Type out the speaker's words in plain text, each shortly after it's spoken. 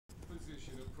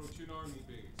approach an army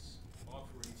base,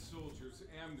 offering soldiers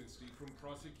amnesty from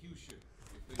prosecution.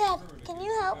 Dad, can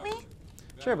you help me?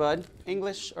 Sure, bud.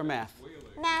 English or math?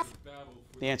 Math.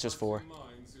 The answer's 4.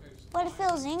 What if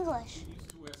it was English?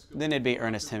 Then it'd be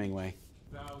Ernest Hemingway.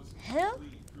 Who?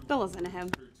 Don't listen to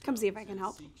him. Come see if I can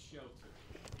help. In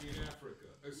Africa,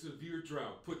 a severe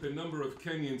drought put the number of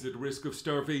Kenyans at risk of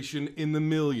starvation in the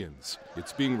millions.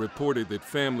 It's being reported that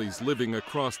families living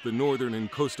across the northern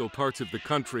and coastal parts of the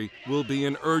country will be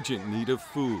in urgent need of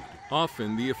food.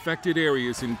 Often, the affected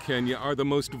areas in Kenya are the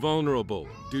most vulnerable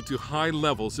due to high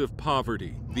levels of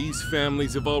poverty. These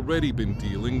families have already been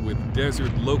dealing with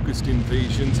desert locust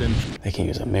invasions and... They can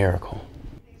use a miracle.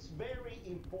 It's very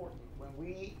important when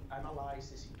we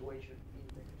analyze the situation in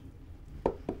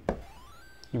the...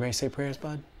 You ready to say prayers,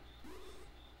 bud?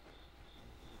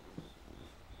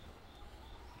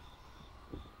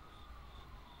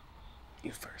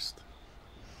 You first.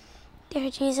 Dear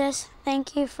Jesus,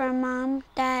 thank you for Mom,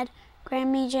 Dad,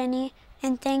 Grammy, Jenny,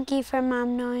 and thank you for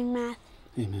Mom knowing math.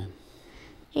 Amen.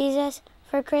 Jesus,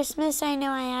 for Christmas I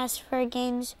know I asked for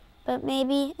games, but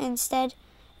maybe instead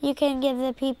you can give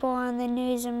the people on the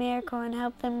news a miracle and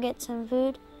help them get some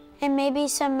food, and maybe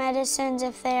some medicines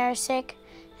if they are sick,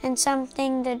 and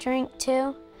something to drink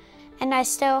too. And I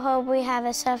still hope we have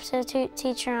a substitute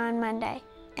teacher on Monday.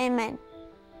 Amen.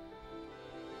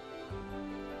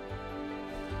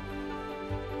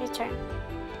 Your turn.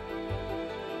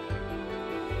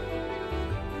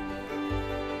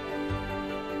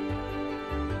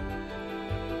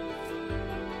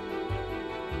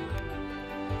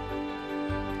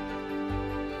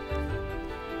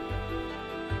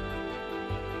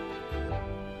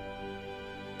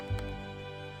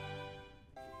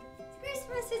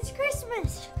 It's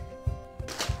Christmas!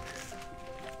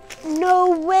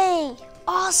 No way!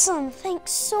 Awesome!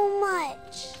 Thanks so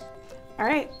much! All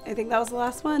right, I think that was the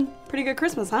last one. Pretty good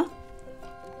Christmas, huh?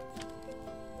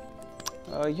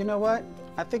 You know what?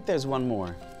 I think there's one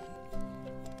more.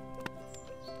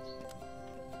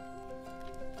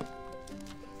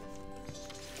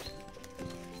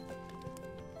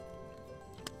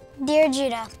 Dear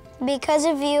Judah, because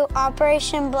of you,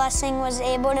 Operation Blessing was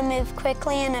able to move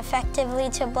quickly and effectively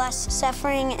to bless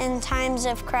suffering in times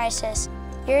of crisis.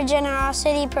 Your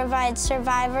generosity provides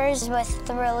survivors with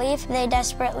the relief they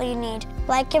desperately need,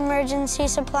 like emergency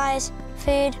supplies,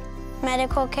 food,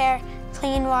 medical care,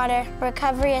 clean water,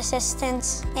 recovery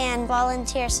assistance, and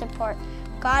volunteer support.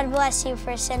 God bless you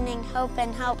for sending hope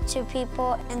and help to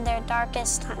people in their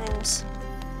darkest times.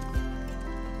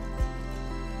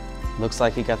 Looks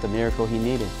like he got the miracle he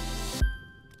needed.